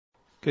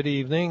Good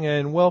evening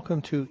and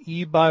welcome to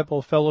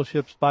E-Bible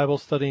Fellowship's Bible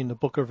study in the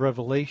book of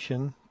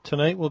Revelation.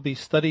 Tonight will be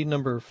study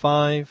number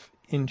 5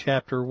 in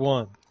chapter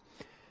 1.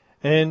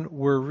 And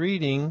we're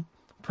reading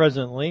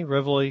presently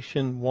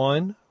Revelation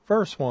 1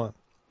 verse 1.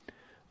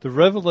 The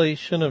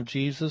revelation of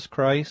Jesus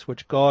Christ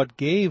which God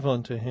gave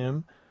unto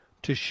him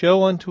to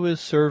show unto his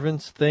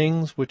servants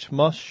things which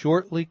must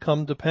shortly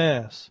come to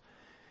pass.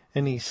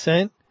 And he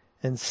sent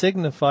and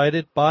signified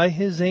it by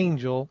his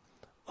angel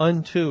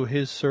unto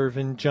his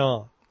servant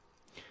John.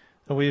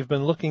 We've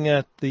been looking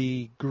at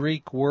the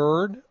Greek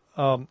word,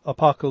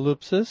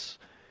 apocalypsis,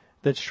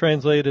 that's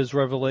translated as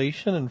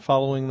revelation, and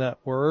following that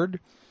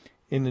word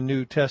in the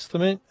New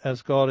Testament,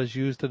 as God has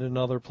used it in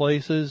other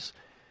places,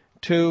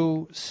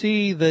 to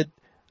see that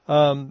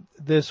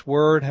this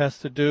word has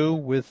to do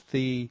with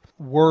the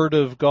Word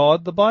of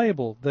God, the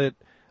Bible, that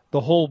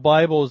the whole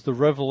Bible is the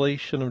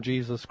revelation of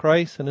Jesus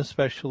Christ, and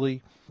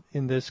especially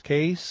in this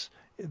case,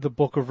 the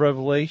book of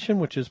Revelation,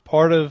 which is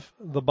part of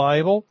the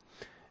Bible.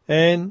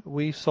 And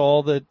we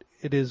saw that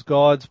it is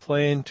God's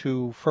plan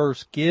to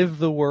first give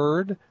the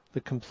Word,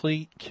 the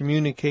complete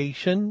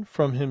communication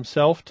from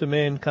Himself to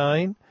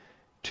mankind,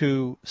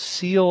 to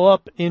seal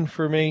up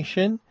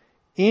information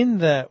in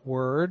that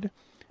Word,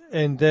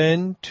 and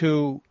then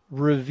to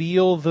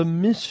reveal the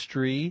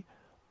mystery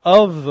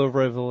of the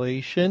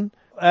revelation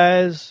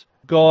as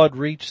God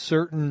reached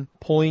certain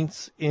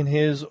points in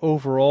His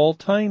overall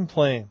time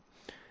plan.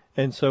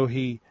 And so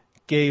He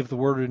gave the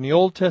Word in the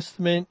Old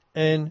Testament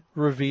and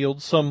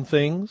revealed some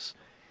things.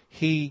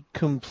 He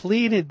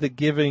completed the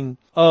giving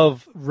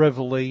of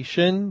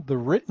revelation, the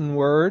written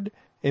Word,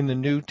 in the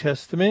New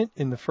Testament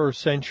in the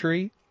first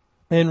century,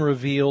 and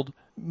revealed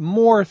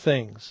more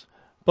things.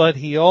 But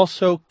He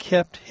also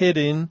kept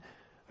hidden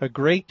a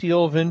great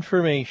deal of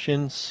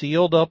information,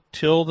 sealed up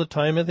till the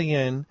time of the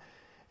end.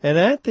 And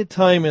at the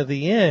time of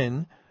the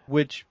end,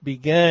 which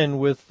began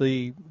with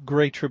the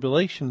Great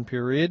Tribulation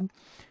period,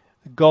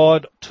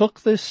 God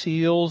took the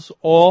seals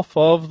off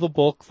of the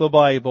book, the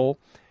Bible,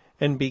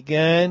 and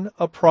began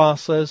a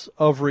process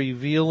of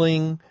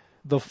revealing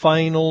the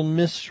final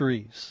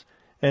mysteries.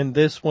 And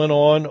this went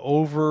on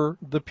over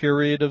the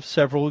period of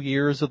several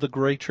years of the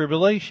Great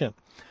Tribulation.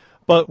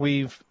 But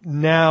we've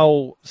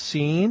now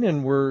seen,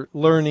 and we're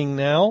learning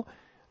now,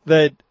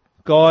 that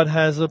God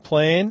has a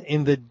plan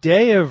in the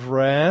day of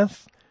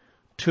wrath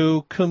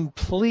to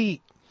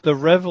complete the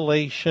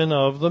revelation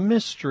of the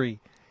mystery.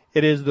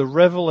 It is the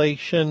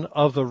revelation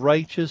of the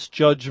righteous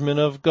judgment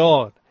of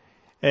God.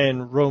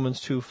 And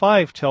Romans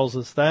 2:5 tells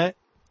us that.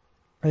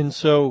 And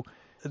so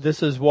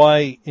this is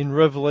why in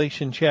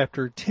Revelation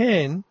chapter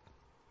 10,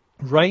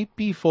 right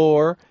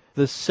before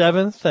the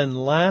seventh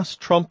and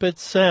last trumpet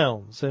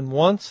sounds, and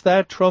once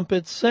that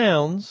trumpet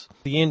sounds,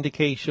 the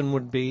indication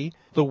would be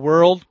the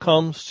world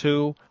comes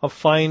to a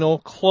final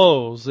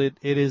close. It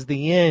is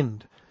the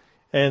end.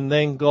 And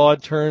then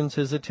God turns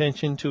His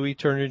attention to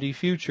eternity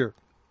future.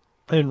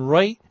 And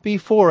right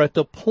before, at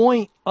the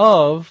point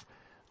of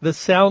the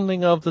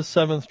sounding of the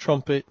seventh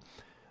trumpet,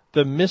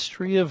 the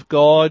mystery of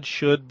God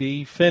should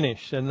be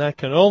finished. And that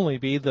can only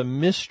be the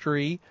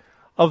mystery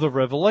of the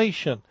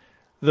revelation,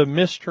 the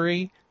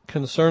mystery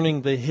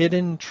concerning the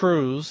hidden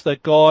truths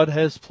that God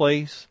has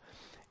placed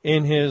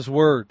in His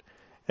Word.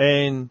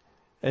 And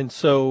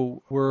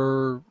so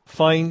we're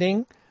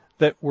finding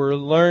that we're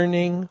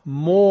learning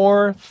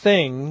more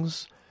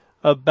things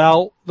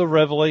about the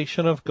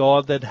revelation of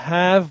God that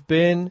have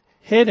been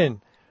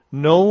hidden.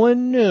 No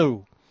one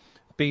knew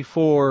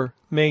before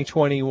May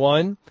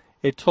 21.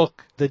 It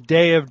took the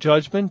day of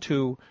judgment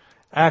to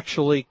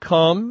actually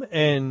come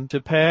and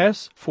to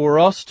pass for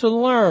us to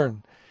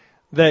learn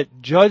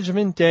that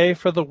judgment day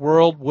for the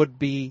world would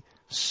be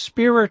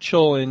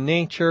spiritual in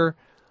nature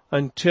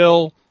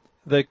until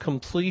the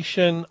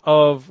completion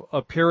of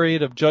a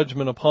period of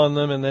judgment upon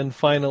them, and then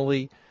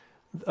finally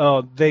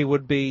they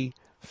would be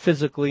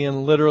physically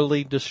and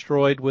literally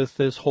destroyed with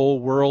this whole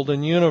world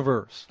and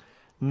universe.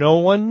 No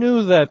one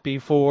knew that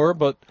before,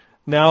 but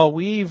now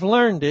we've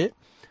learned it,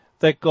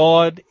 that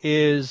God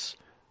is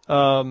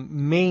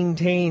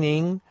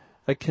maintaining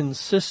a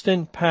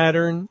consistent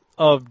pattern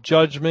of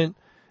judgment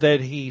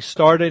that He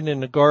started in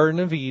the Garden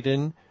of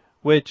Eden,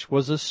 which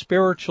was a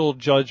spiritual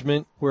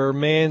judgment where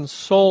man's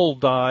soul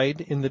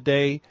died in the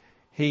day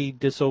he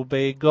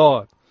disobeyed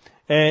God.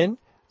 And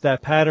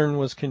that pattern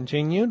was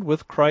continued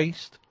with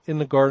Christ in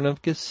the Garden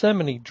of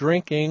Gethsemane,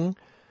 drinking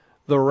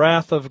the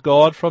wrath of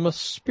God from a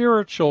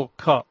spiritual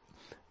cup,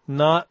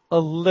 not a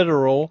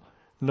literal.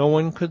 No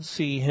one could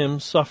see Him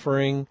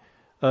suffering.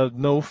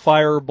 No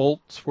fire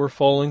bolts were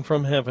falling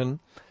from heaven.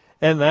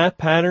 And that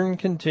pattern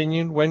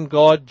continued when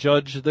God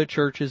judged the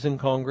churches and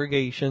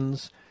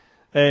congregations,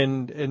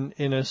 and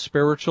in a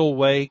spiritual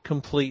way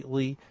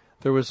completely.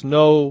 There was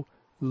no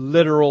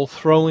literal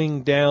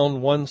throwing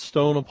down one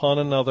stone upon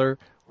another,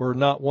 or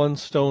not one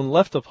stone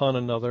left upon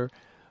another,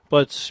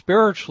 but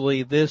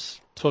spiritually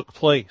this took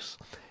place.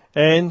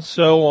 And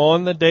so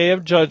on the day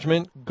of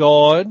judgment,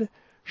 God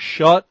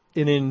shut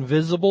an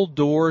invisible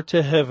door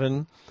to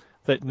heaven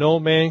that no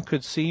man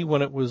could see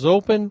when it was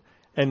open,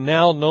 and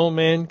now no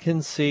man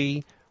can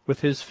see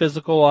with his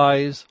physical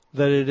eyes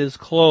that it is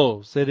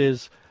closed. It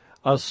is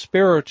a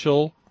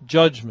spiritual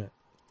judgment.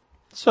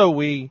 So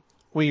we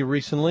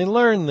recently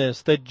learned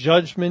this, that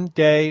Judgment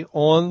Day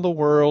on the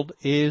world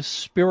is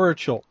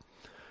spiritual.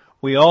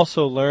 We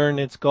also learn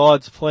it's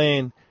God's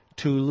plan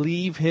to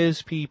leave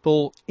his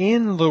people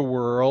in the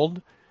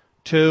world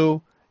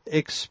to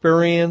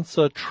experience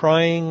a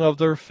trying of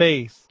their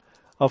faith,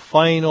 a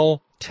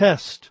final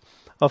test,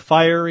 a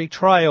fiery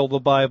trial, the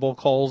Bible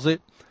calls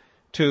it,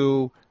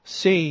 to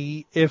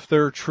see if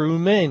they're true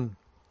men,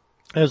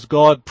 as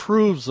God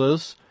proves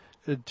us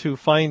to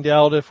find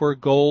out if we're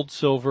gold,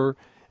 silver,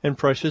 and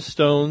precious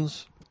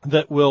stones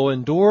that will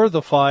endure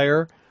the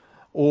fire,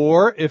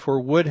 or if we're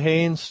wood,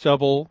 hay, and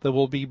stubble that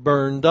will be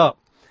burned up.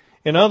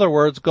 In other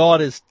words,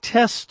 God is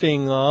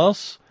testing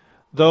us,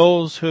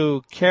 those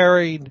who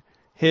carried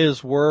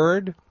his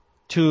word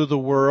to the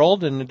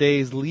world in the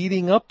days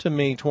leading up to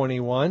May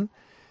 21.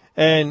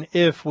 And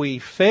if we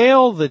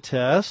fail the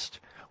test,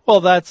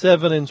 well, that's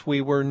evidence we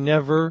were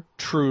never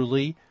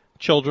truly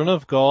children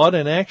of God.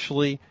 And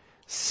actually,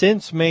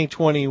 since May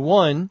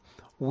 21,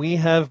 we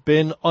have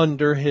been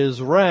under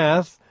his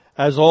wrath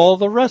as all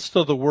the rest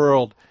of the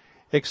world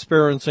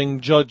experiencing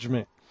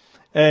judgment.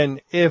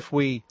 And if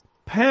we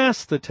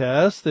pass the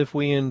test, if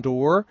we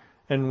endure,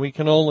 and we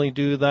can only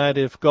do that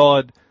if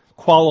God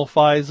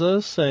qualifies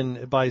us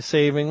and by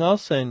saving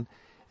us and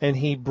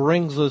he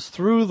brings us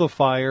through the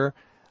fire,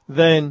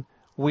 then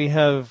we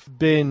have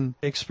been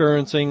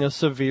experiencing a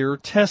severe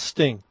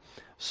testing.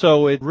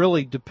 So it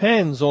really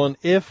depends on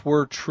if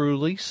we're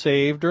truly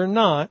saved or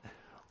not,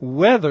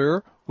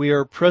 whether we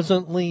are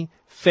presently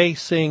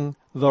facing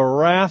the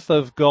wrath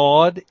of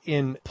God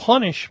in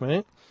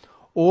punishment,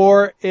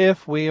 or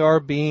if we are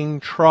being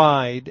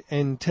tried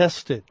and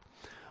tested.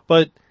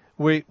 But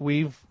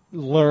we've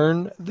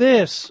learned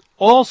this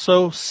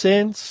also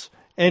since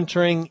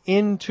entering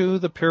into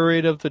the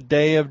period of the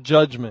day of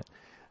judgment,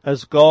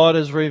 as God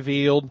has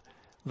revealed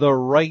the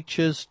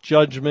righteous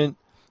judgment,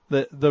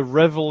 the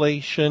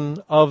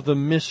revelation of the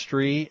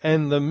mystery,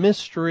 and the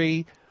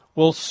mystery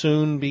will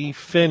soon be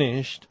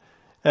finished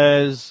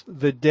as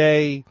the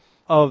day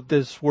of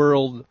this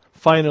world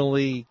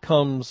finally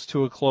comes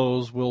to a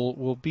close,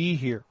 will be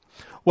here.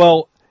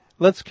 Well,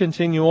 let's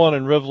continue on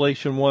in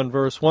Revelation 1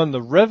 verse 1.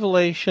 The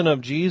revelation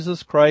of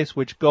Jesus Christ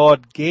which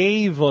God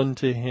gave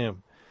unto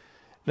him.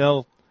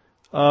 Now,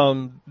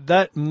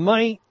 that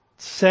might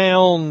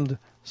sound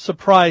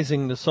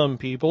surprising to some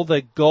people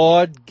that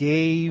God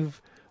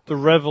gave the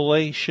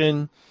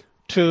revelation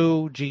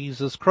to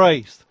Jesus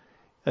Christ.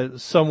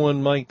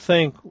 Someone might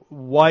think,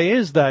 why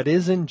is that?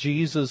 Isn't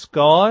Jesus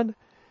God?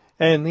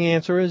 And the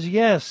answer is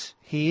yes,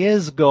 he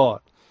is God.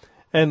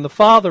 And the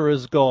Father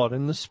is God,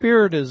 and the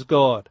Spirit is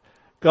God.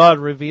 God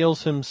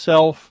reveals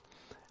himself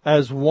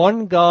as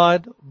one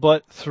God,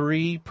 but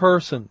three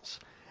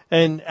persons.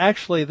 And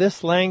actually,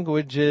 this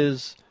language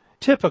is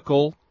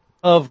typical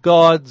of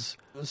God's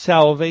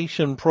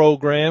salvation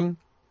program,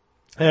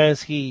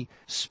 as he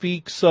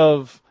speaks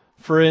of,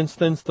 for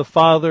instance, the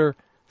Father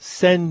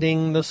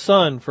sending the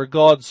Son. For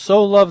God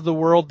so loved the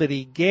world that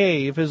he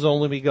gave his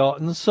only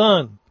begotten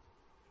Son.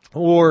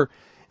 Or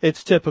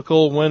it's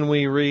typical when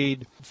we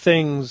read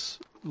things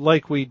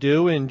like we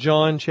do in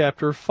John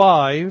chapter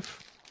 5,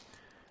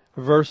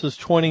 verses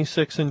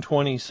 26 and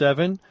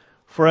 27.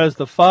 For as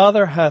the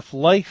Father hath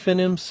life in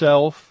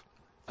himself,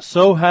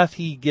 so hath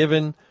he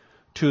given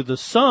to the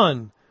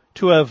Son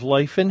to have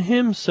life in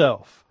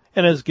himself,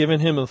 and has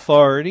given him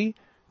authority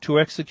to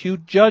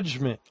execute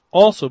judgment,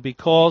 also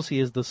because he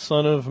is the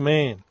Son of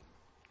Man.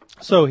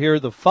 So here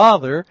the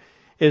Father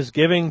is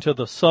giving to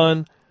the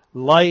Son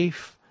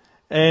life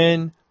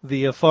and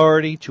the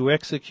authority to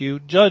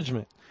execute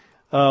judgment.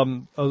 A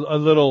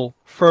little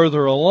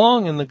further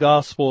along in the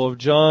Gospel of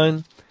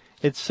John,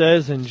 it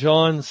says in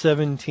John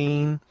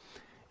 17,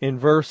 in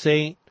verse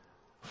 8,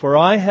 For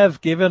I have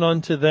given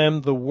unto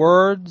them the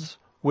words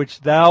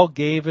which thou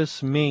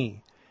gavest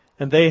me,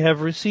 and they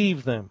have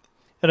received them,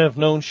 and have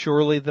known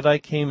surely that I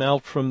came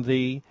out from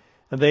thee,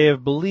 and they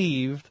have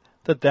believed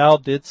that thou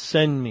didst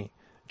send me.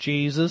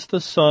 Jesus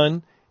the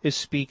Son is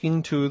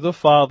speaking to the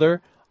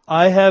Father.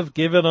 I have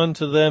given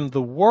unto them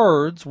the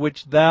words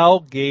which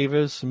thou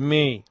gavest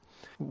me.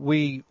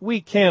 We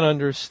can't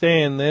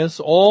understand this.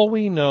 All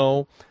we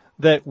know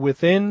that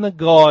within the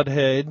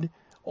Godhead,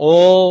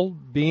 all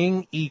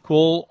being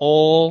equal,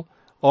 all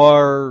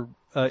are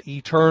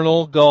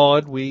eternal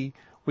God. We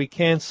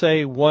can't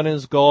say one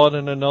is God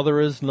and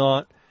another is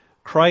not.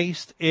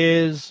 Christ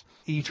is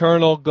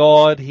eternal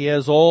God. He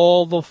has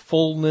all the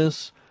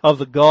fullness of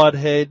the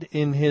Godhead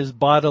in his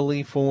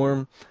bodily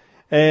form.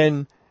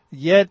 And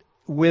yet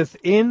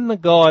within the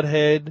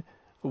Godhead,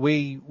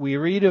 we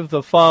read of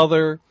the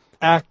Father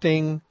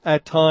acting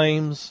at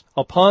times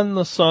upon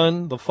the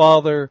Son, the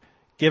Father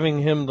giving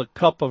him the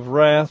cup of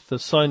wrath, the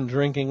Son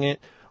drinking it.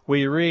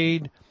 We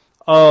read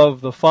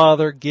of the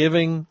Father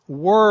giving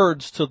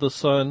words to the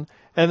Son,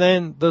 and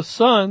then the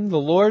Son, the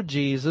Lord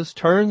Jesus,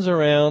 turns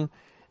around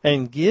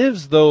and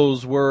gives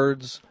those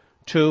words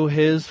to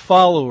his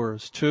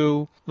followers,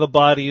 to the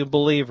body of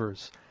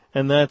believers.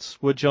 And that's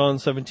what John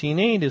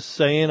 17:8 is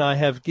saying, I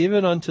have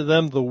given unto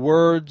them the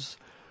words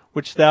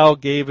which thou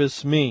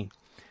gavest me.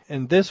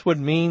 And this would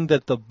mean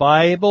that the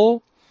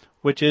Bible,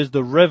 which is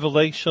the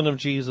revelation of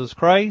Jesus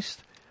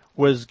Christ,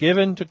 was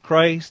given to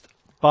Christ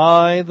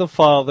by the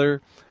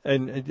Father,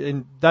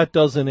 and that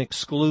doesn't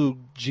exclude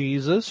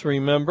Jesus.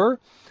 Remember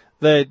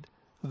that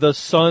the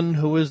Son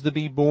who is to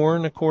be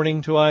born,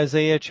 according to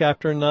Isaiah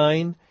chapter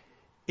 9,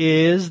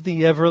 is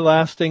the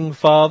everlasting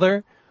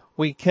Father.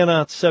 We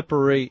cannot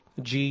separate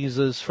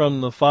Jesus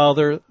from the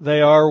Father.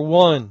 They are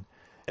one.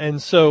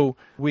 And so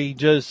we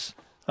just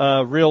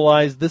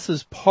realize this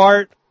is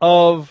part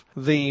of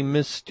the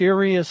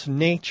mysterious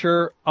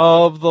nature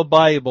of the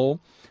Bible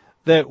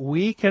that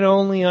we can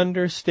only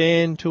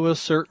understand to a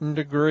certain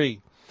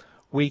degree.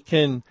 We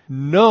can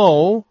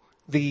know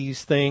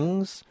these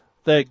things,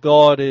 that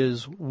God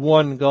is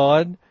one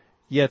God,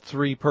 yet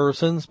three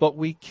persons, but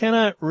we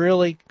cannot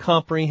really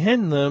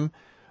comprehend them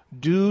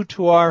due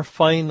to our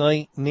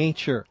finite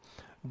nature,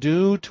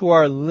 due to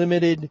our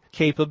limited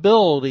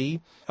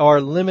capability, our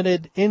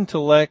limited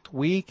intellect.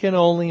 We can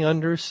only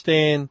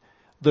understand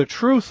the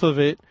truth of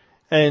it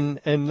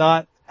and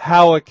not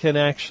how it can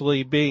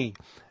actually be.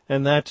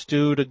 And that's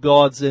due to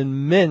God's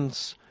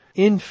immense,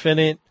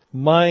 infinite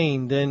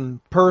mind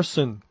and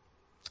person.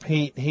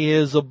 He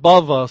is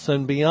above us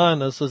and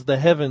beyond us as the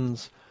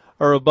heavens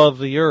are above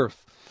the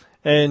earth.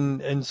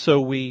 And so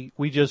we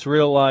just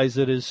realize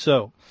it is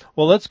so.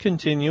 Well, let's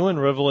continue in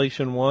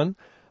Revelation 1.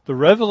 The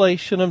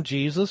revelation of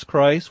Jesus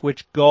Christ,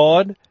 which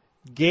God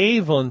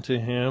gave unto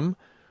him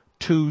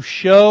to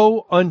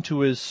show unto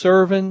his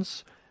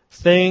servants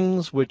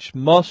things which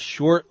must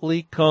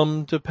shortly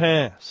come to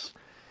pass.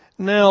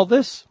 Now,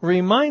 this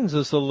reminds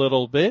us a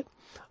little bit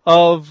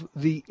of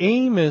the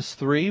Amos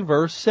 3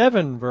 verse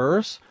 7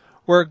 verse,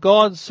 where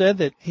God said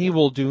that he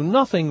will do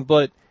nothing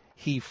but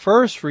he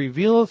first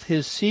revealeth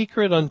his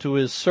secret unto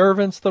his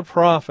servants the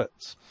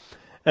prophets.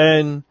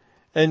 And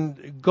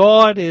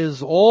God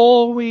is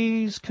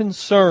always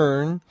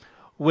concerned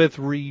with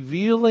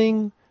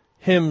revealing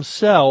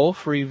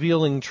himself,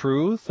 revealing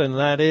truth, and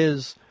that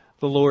is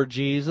the Lord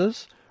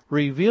Jesus,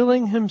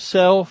 revealing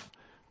himself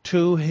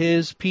to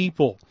his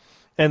people.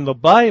 And the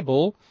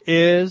Bible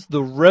is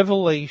the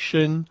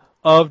revelation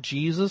of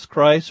Jesus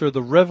Christ, or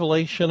the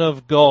revelation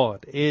of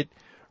God. It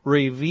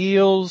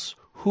reveals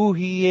who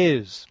he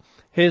is,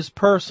 his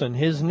person,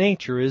 his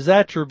nature, his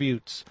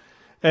attributes.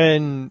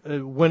 And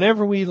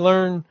whenever we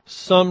learn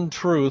some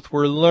truth,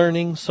 we're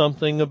learning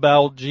something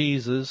about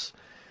Jesus.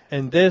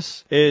 And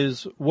this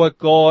is what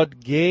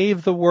God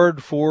gave the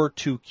Word for,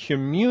 to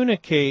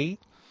communicate,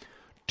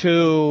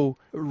 to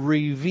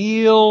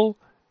reveal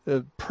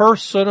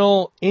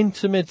personal,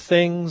 intimate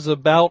things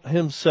about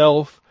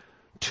himself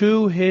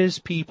to his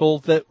people,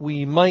 that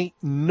we might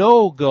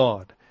know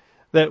God,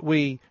 that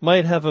we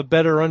might have a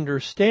better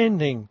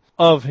understanding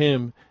of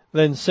him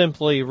than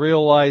simply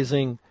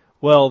realizing,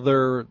 well,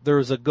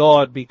 there's a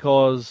God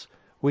because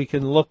we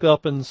can look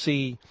up and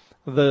see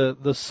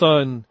the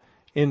sun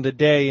in the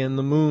day and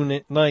the moon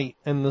at night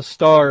and the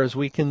stars.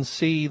 We can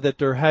see that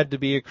there had to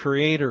be a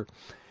creator.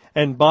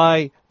 And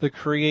by the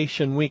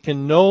creation, we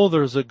can know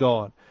there's a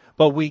God.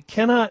 But we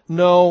cannot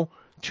know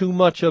too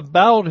much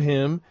about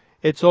him.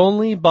 It's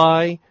only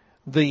by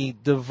the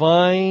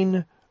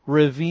divine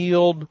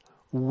revealed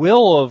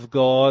will of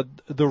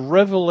God, the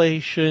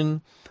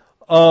revelation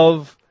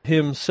of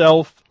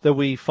himself that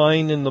we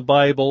find in the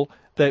Bible,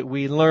 that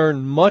we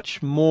learn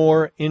much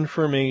more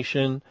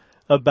information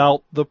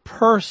about the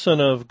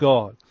person of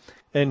God.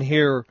 And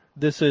here,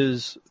 this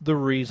is the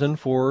reason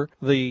for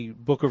the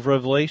book of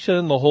Revelation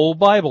and the whole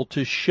Bible,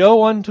 to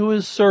show unto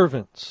his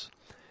servants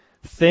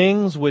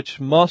things which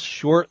must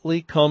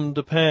shortly come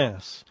to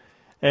pass.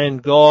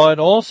 And God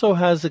also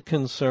has a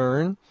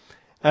concern,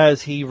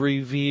 as he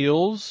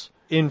reveals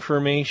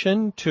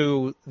information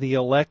to the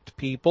elect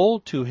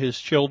people, to his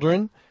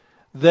children,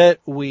 that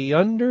we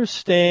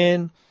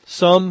understand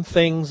some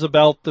things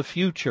about the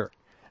future.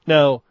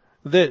 Now,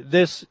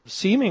 this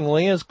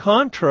seemingly is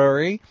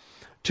contrary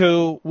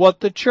to what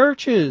the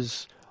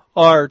churches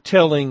are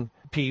telling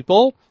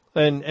people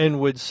and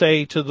would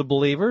say to the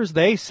believers.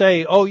 They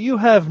say, oh, you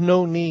have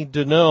no need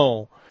to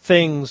know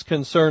things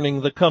concerning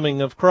the coming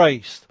of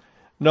Christ.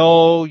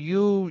 No,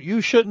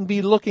 you shouldn't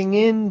be looking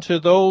into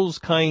those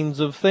kinds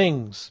of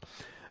things.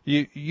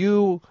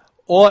 You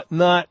ought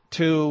not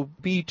to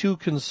be too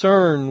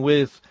concerned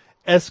with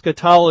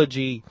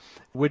eschatology,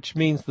 which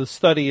means the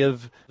study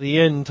of the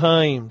end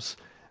times.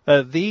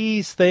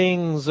 These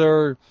things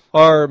are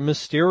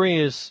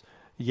mysterious.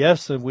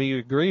 Yes, and we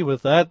agree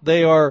with that.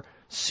 They are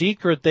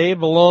secret. They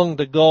belong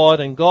to God,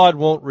 and God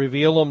won't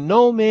reveal them.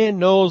 No man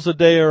knows the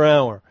day or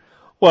hour.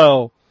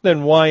 Well,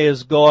 then why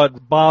is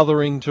God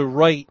bothering to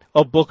write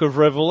a book of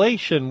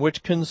Revelation,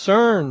 which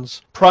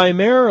concerns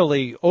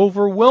primarily,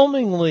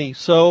 overwhelmingly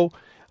so,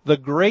 the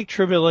Great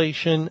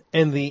Tribulation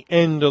and the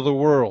end of the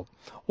world?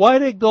 Why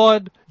did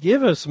God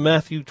give us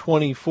Matthew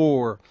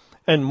 24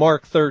 and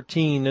Mark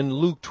 13 and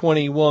Luke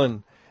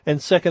 21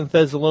 and 2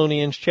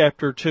 Thessalonians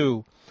chapter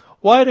 2?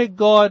 Why did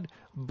God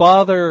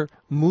bother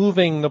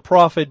moving the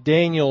prophet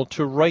Daniel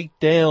to write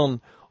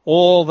down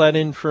all that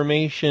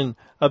information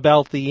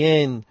about the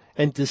end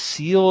and to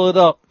seal it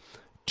up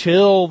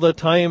till the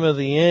time of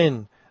the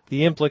end?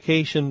 The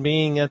implication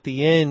being at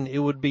the end it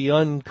would be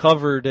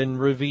uncovered and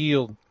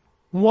revealed.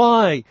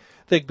 Why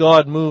did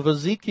God move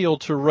Ezekiel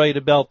to write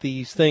about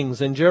these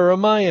things, and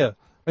Jeremiah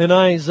and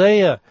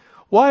Isaiah?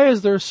 Why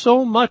is there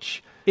so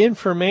much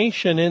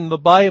information in the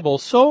Bible,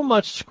 so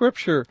much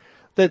scripture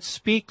that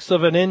speaks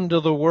of an end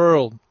of the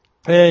world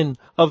and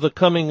of the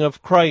coming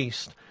of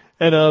Christ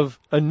and of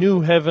a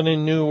new heaven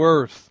and new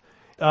earth?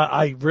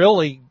 I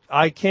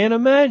can't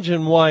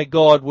imagine why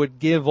God would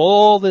give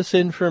all this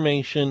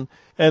information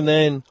and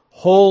then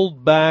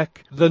hold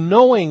back the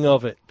knowing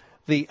of it,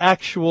 the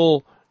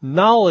actual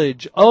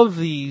knowledge of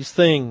these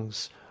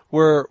things.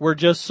 We're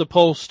just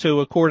supposed to,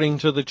 according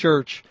to the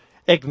church,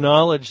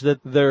 acknowledge that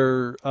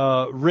they're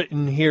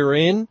written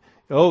herein.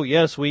 Oh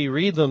yes, we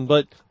read them,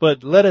 but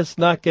let us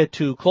not get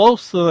too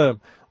close to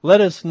them.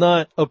 Let us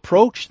not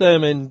approach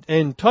them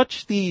and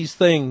touch these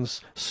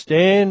things.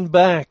 Stand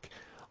back.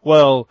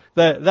 Well,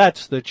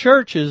 that's the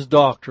church's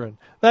doctrine.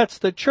 That's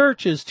the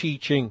church's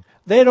teaching.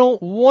 They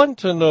don't want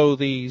to know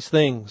these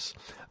things.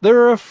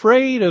 They're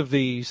afraid of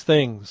these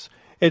things.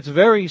 It's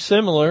very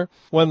similar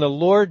when the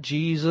Lord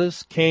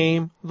Jesus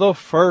came the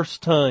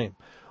first time,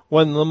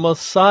 when the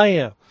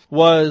Messiah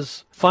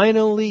was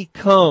finally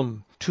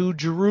come to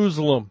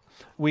Jerusalem.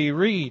 We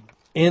read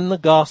in the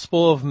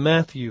Gospel of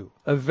Matthew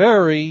a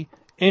very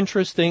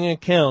interesting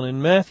account in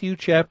Matthew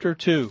chapter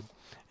 2,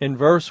 in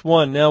verse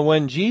 1. Now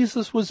when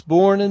Jesus was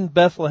born in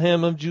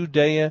Bethlehem of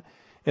Judea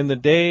in the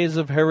days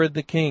of Herod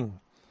the king,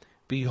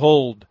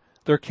 behold,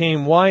 there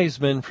came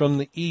wise men from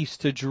the east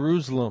to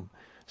Jerusalem,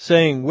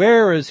 saying,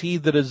 Where is he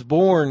that is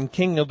born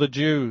King of the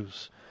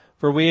Jews?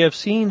 For we have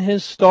seen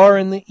his star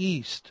in the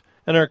east,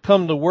 and are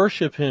come to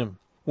worship him.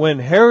 When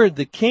Herod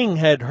the king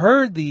had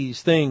heard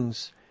these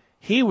things,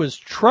 he was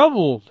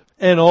troubled,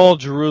 and all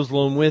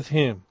Jerusalem with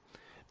him.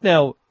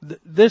 Now,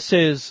 this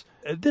is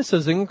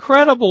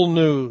incredible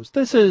news.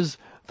 This is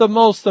the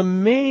most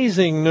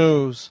amazing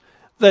news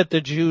that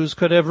the Jews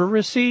could ever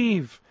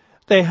receive.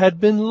 They had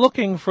been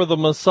looking for the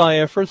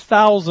Messiah for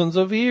thousands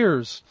of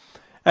years.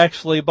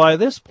 Actually, by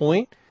this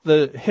point,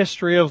 the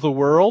history of the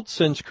world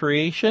since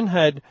creation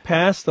had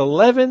passed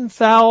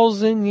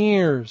 11,000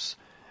 years.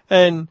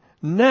 And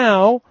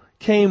now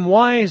came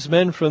wise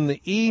men from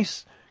the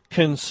east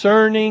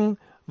concerning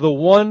the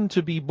one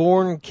to be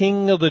born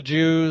King of the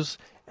Jews,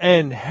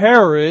 and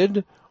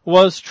Herod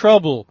was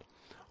troubled.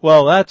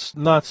 Well, that's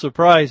not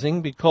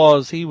surprising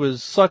because he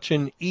was such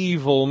an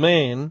evil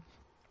man.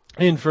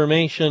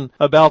 Information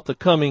about the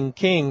coming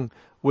king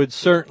would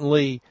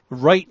certainly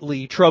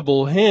rightly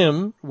trouble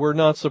him. We're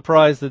not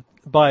surprised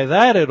by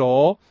that at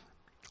all.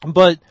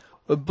 But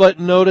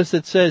notice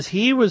it says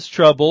he was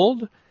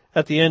troubled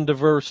at the end of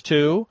verse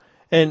 2,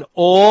 and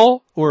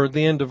all, or at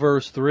the end of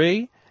verse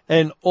 3,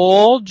 and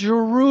all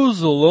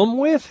Jerusalem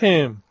with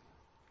him.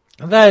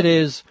 That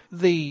is,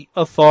 the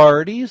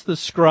authorities, the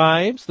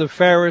scribes, the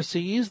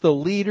Pharisees, the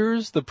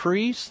leaders, the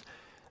priests,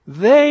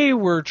 they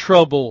were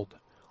troubled.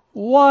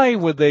 Why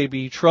would they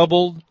be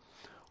troubled?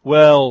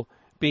 Well,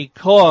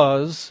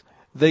 because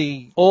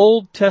the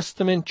Old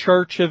Testament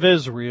church of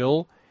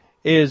Israel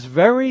is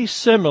very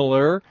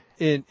similar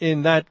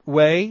in that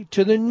way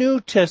to the New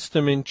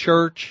Testament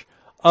church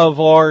of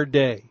our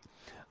day.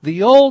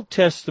 The Old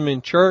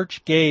Testament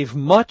church gave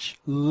much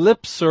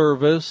lip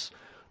service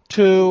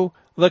to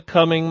the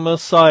coming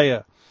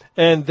Messiah,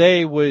 and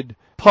they would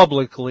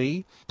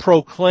publicly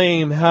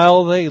proclaim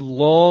how they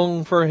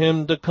long for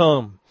him to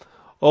come.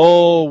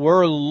 Oh,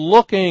 we're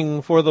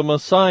looking for the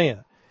Messiah.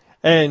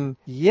 And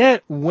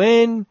yet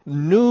when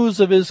news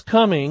of his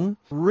coming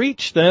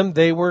reached them,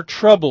 they were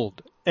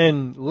troubled.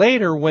 And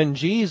later when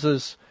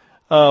Jesus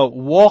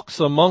walks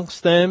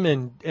amongst them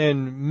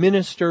and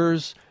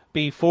ministers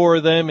before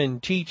them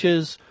and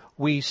teaches,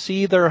 we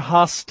see their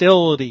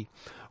hostility.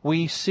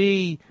 We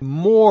see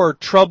more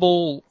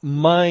troubled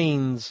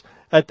minds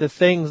at the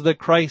things that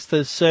Christ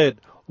has said.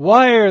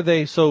 Why are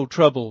they so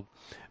troubled?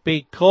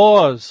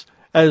 Because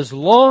as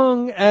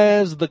long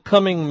as the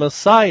coming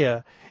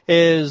Messiah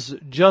is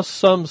just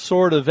some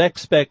sort of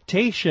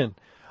expectation,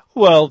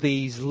 well,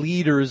 these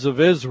leaders of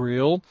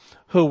Israel,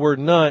 who were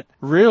not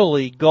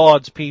really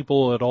God's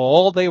people at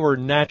all, they were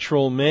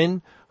natural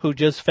men who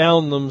just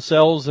found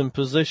themselves in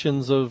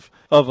positions of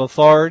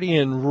authority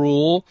and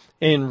rule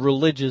in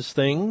religious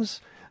things.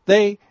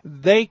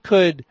 They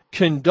could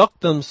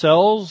conduct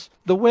themselves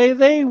the way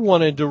they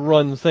wanted to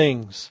run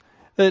things,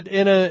 that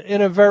in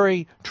a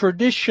very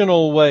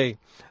traditional way.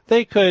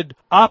 They could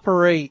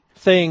operate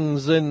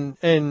things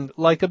and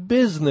like a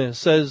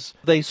business, as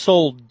they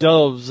sold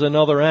doves and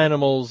other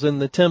animals in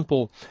the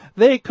temple.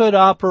 They could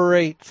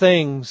operate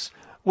things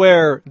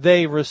where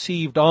they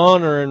received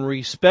honor and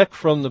respect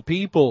from the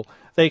people.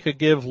 They could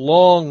give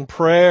long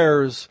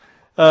prayers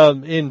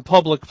in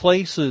public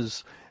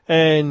places,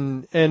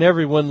 and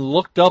everyone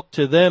looked up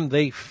to them.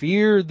 They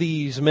feared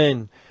these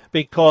men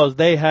because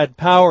they had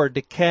power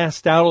to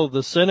cast out of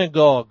the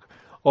synagogue.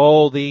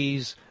 Oh,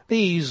 these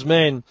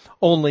men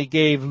only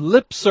gave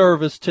lip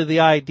service to the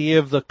idea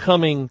of the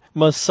coming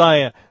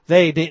Messiah.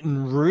 They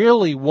didn't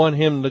really want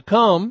him to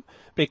come,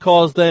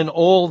 because then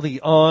all the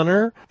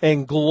honor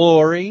and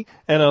glory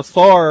and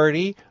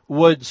authority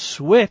would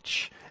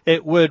switch.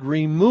 It would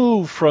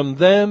remove from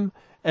them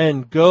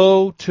and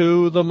go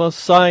to the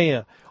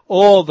Messiah.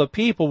 All the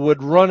people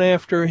would run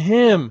after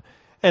him,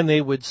 and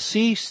they would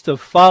cease to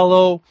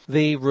follow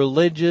the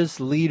religious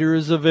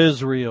leaders of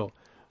Israel.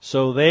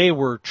 So they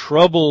were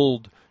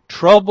troubled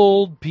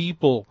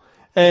people.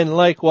 And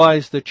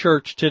likewise the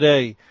church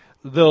today.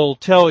 They'll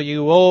tell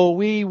you, oh,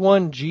 we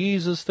want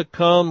Jesus to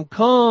come.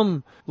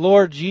 Come,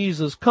 Lord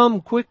Jesus,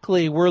 come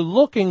quickly. We're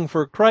looking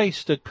for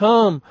Christ to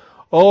come.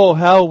 Oh,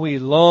 how we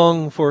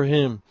long for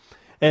him.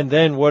 And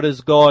then what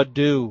does God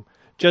do?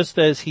 Just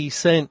as he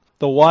sent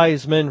the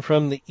wise men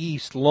from the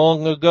east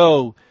long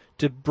ago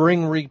to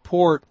bring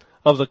report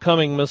of the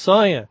coming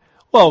Messiah,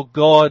 well,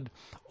 God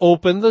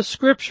opened the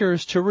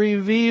scriptures to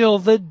reveal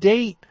the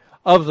date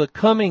of the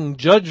coming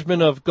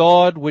judgment of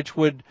God, which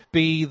would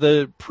be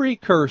the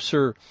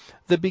precursor,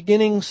 the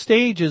beginning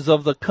stages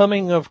of the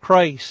coming of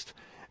Christ.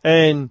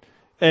 And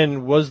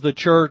was the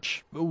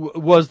church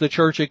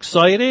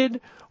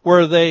excited?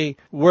 Were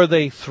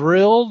they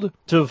thrilled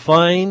to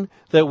find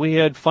that we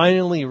had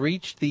finally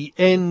reached the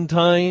end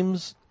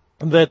times,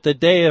 that the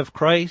day of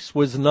Christ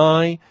was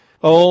nigh?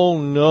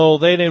 Oh no,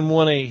 they didn't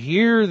want to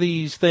hear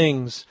these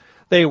things.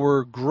 They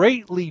were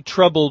greatly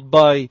troubled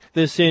by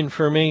this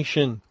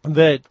information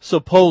that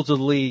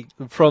supposedly,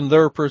 from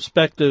their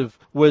perspective,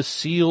 was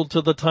sealed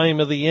to the time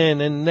of the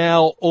end and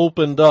now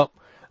opened up.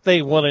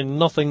 They wanted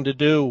nothing to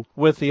do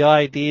with the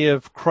idea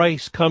of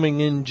Christ coming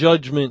in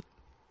judgment.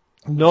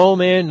 No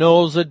man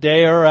knows a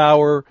day or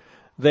hour,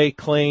 they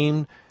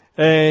claimed,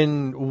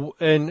 and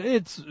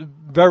it's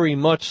very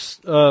much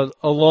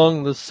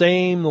along the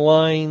same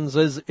lines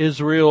as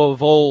Israel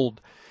of old.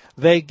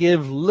 They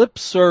give lip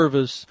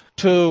service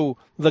to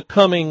the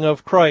coming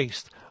of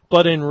Christ,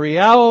 but in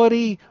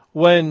reality,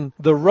 when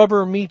the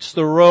rubber meets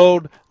the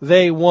road,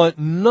 they want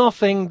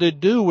nothing to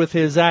do with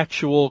his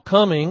actual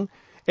coming.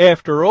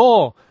 After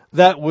all,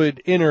 that would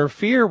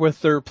interfere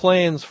with their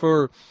plans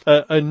for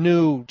a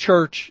new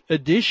church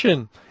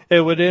edition.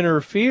 It would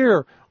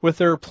interfere with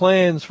their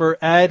plans for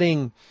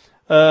adding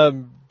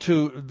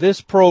to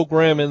this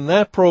program and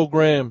that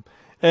program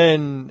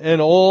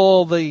and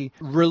all the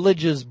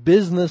religious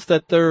business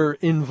that they're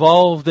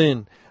involved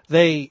in.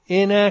 They,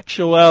 in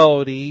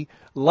actuality,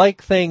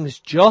 like things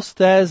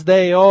just as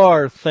they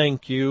are,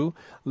 thank you.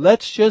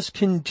 Let's just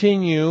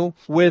continue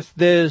with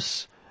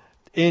this,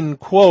 in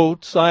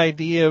quotes,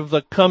 idea of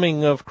the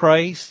coming of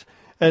Christ,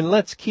 and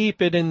let's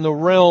keep it in the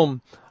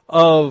realm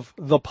of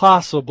the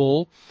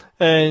possible.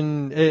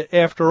 And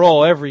after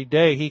all, every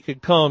day he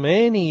could come,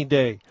 any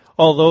day,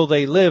 although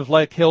they live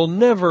like he'll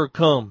never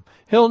come,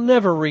 he'll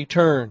never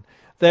return.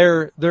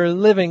 They're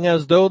living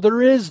as though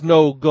there is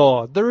no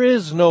God, there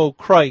is no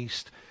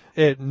Christ,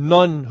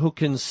 none who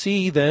can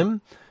see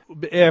them.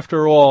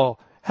 After all,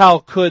 how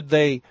could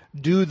they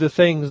do the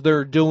things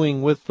they're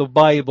doing with the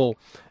Bible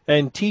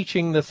and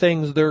teaching the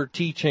things they're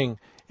teaching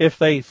if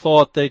they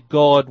thought that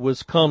God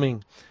was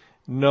coming?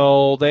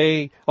 No,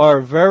 they are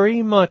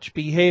very much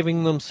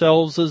behaving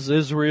themselves as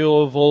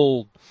Israel of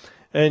old.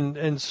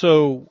 And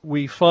so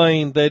we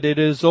find that it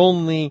is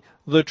only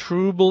the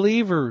true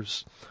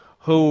believers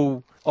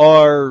who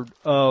are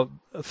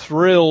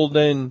thrilled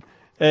and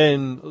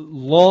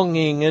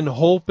longing and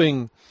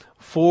hoping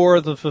for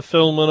the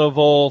fulfillment of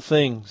all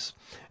things.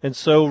 And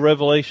so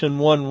Revelation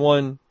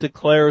 1:1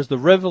 declares the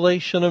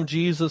revelation of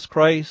Jesus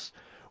Christ,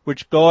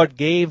 which God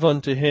gave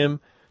unto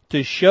him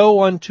to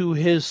show unto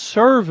his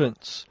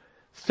servants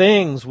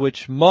things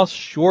which must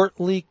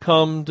shortly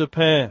come to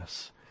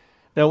pass.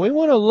 Now we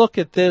want to look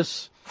at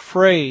this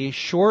phrase,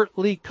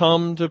 shortly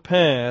come to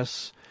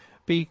pass,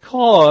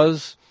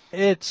 because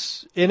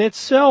it's in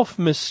itself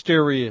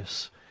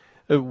mysterious.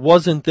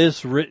 Wasn't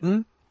this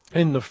written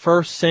in the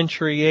 1st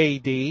century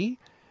A.D.?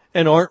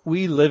 And aren't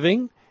we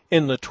living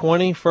in the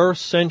 21st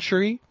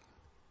century?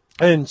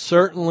 And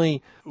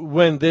certainly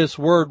when this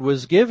word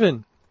was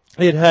given,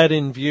 it had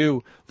in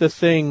view the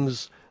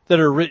things that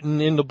are written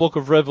in the book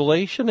of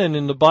Revelation and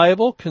in the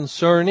Bible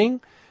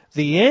concerning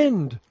the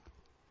end,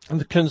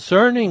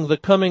 concerning the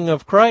coming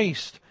of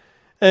Christ.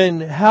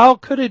 And how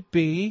could it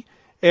be,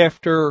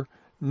 after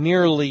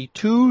nearly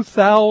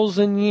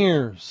 2,000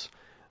 years,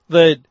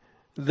 that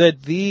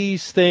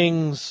these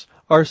things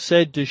are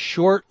said to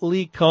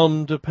shortly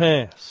come to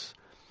pass?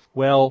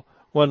 Well,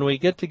 when we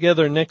get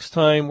together next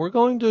time, we're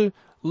going to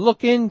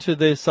look into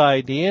this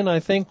idea, and I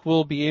think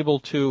we'll be able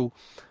to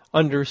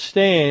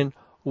understand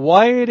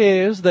why it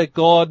is that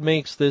God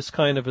makes this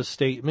kind of a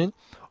statement,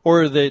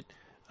 or that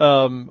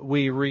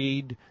we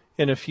read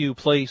in a few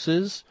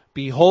places,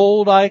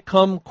 "Behold, I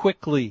come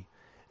quickly."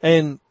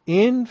 And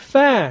in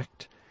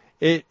fact,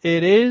 it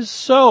is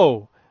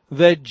so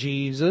that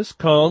Jesus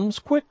comes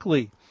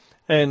quickly.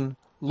 And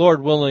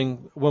Lord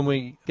willing, when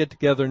we get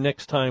together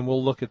next time,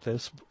 we'll look at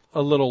this.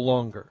 a little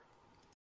longer.